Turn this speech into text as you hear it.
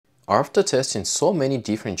After testing so many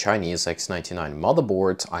different Chinese X99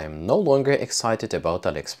 motherboards, I am no longer excited about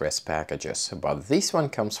AliExpress packages, but this one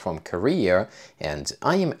comes from Korea and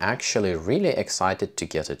I am actually really excited to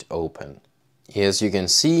get it open. As you can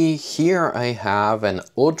see, here I have an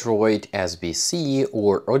ODROID SBC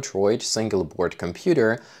or ODROID single board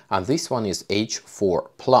computer, and this one is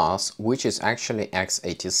H4 Plus, which is actually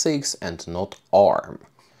x86 and not ARM.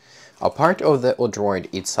 Apart of the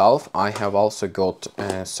ODROID itself, I have also got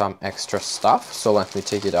some extra stuff, so let me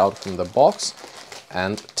take it out from the box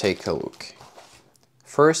and take a look.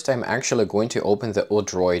 First, I'm actually going to open the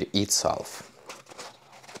ODROID itself.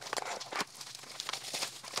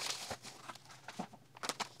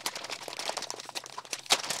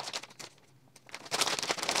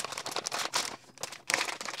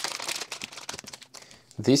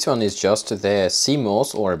 This one is just the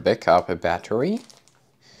CMOS or backup battery.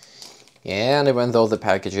 And even though the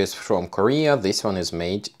package is from Korea, this one is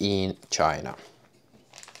made in China.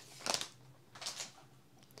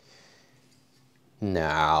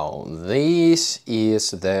 Now, this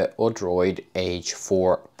is the ODROID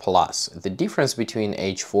H4 Plus. The difference between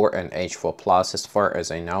H4 and H4 Plus, as far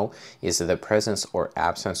as I know, is the presence or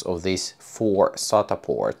absence of these 4 SATA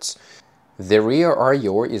ports. The rear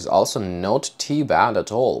I/O is also not too bad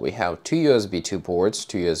at all. We have 2 USB 2 ports,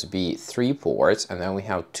 2 USB 3 ports, and then we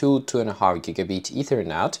have 2.5 gigabit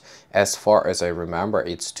Ethernet. As far as I remember,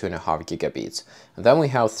 it's 2.5 gigabits. And then we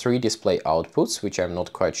have 3 display outputs, which I'm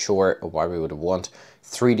not quite sure why we would want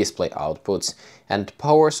 3 display outputs, and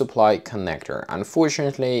power supply connector.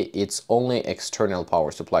 Unfortunately, it's only external power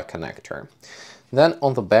supply connector. Then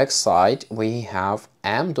on the back side, we have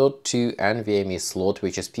M.2 NVMe slot,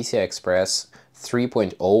 which is PCI Express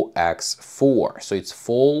 3.0x4. So it's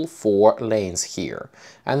full 4 lanes here.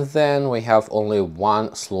 And then we have only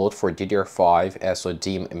 1 slot for DDR5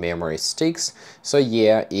 SODIMM memory sticks. So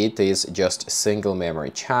yeah, it is just a single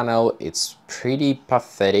memory channel. It's pretty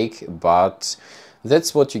pathetic, but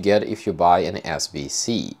that's what you get if you buy an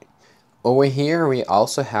SBC. Over here we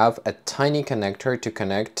also have a tiny connector to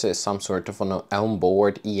connect some sort of an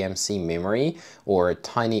onboard eMMC memory or a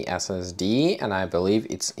tiny SSD, and I believe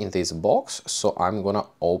it's in this box, so I'm gonna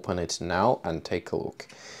open it now and take a look.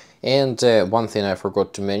 And one thing I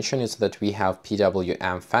forgot to mention is that we have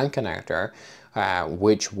PWM fan connector,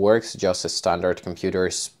 which works just as standard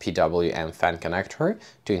computer's PWM fan connector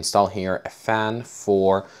to install here a fan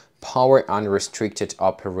for power unrestricted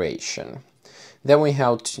operation. Then we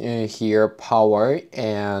have here power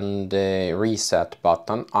and reset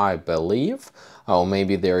button, I believe. Oh,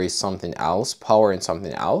 maybe there is something else, power and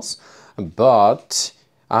something else. But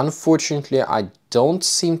unfortunately, I don't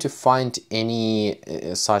seem to find any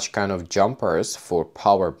such kind of jumpers for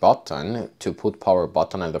power button, to put power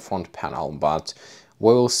button on the front panel, but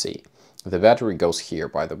we will see. The battery goes here,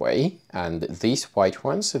 by the way, and these white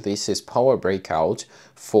ones, this is power breakout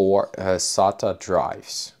for SATA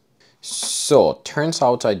drives. So, turns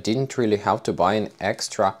out I didn't really have to buy an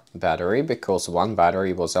extra battery because one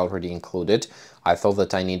battery was already included. I thought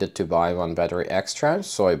that I needed to buy one battery extra,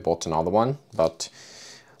 so I bought another one, but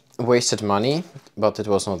wasted money, but it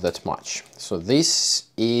was not that much. So this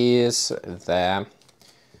is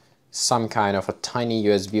some kind of a tiny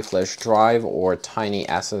USB flash drive or tiny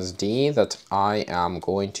SSD that I am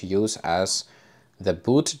going to use as the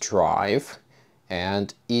boot drive,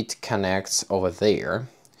 and it connects over there.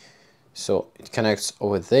 So it connects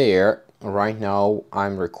over there. Right now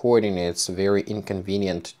I'm recording, it's very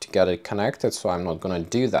inconvenient to get it connected, so I'm not gonna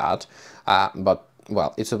do that, but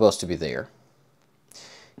well, it's supposed to be there.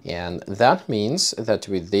 And that means that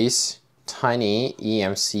with this tiny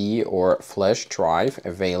eMMC or flash drive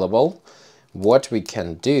available, what we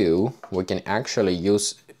can do, we can actually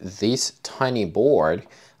use this tiny board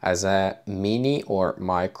as a mini or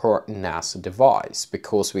micro NAS device,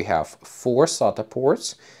 because we have 4 SATA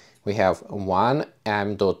ports, we have 1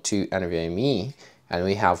 M.2 NVMe, and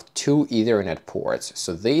we have 2 Ethernet ports.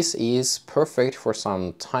 So this is perfect for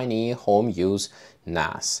some tiny home use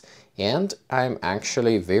NAS. And I'm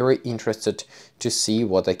actually very interested to see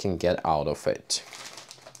what I can get out of it.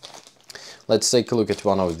 Let's take a look at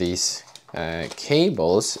one of these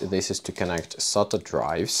cables. This is to connect SATA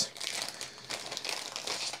drives.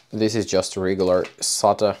 This is just a regular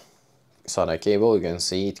SATA cable. You can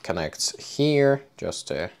see it connects here,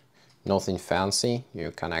 just nothing fancy. You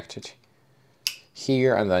connect it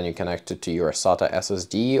here and then you connect it to your SATA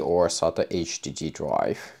SSD or SATA HDD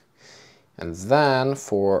drive. And then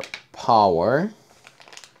for power,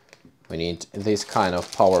 we need this kind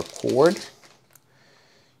of power cord.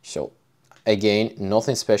 So again,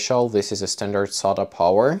 nothing special. This is a standard SATA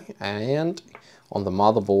power, and On the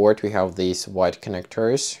motherboard, we have these white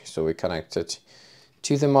connectors, so we connect it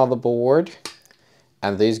to the motherboard,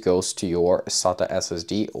 and this goes to your SATA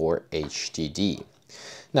SSD or HDD.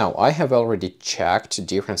 Now, I have already checked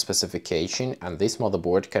different specification, and this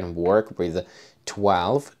motherboard can work with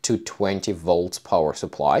 12 to 20 volts power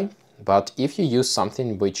supply. But if you use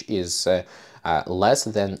something which is less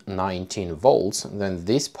than 19 volts, then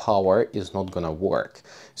this power is not gonna work.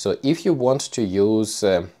 So if you want to use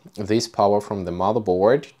this power from the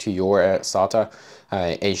motherboard to your SATA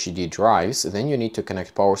HDD drives, then you need to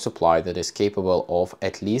connect power supply that is capable of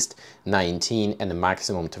at least 19 and a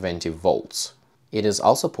maximum 20 volts. It is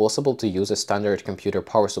also possible to use a standard computer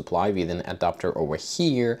power supply with an adapter over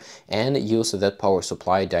here and use that power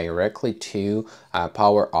supply directly to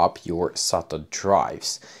power up your SATA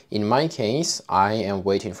drives. In my case, I am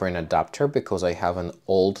waiting for an adapter because I have an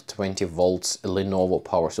old 20 volts Lenovo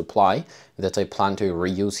power supply that I plan to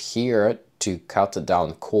reuse here to cut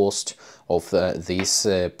down cost of this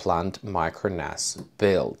planned micro NAS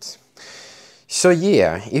build. So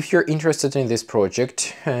yeah, if you're interested in this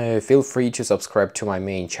project, feel free to subscribe to my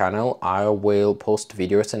main channel. I will post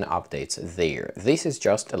videos and updates there. This is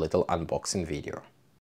just a little unboxing video.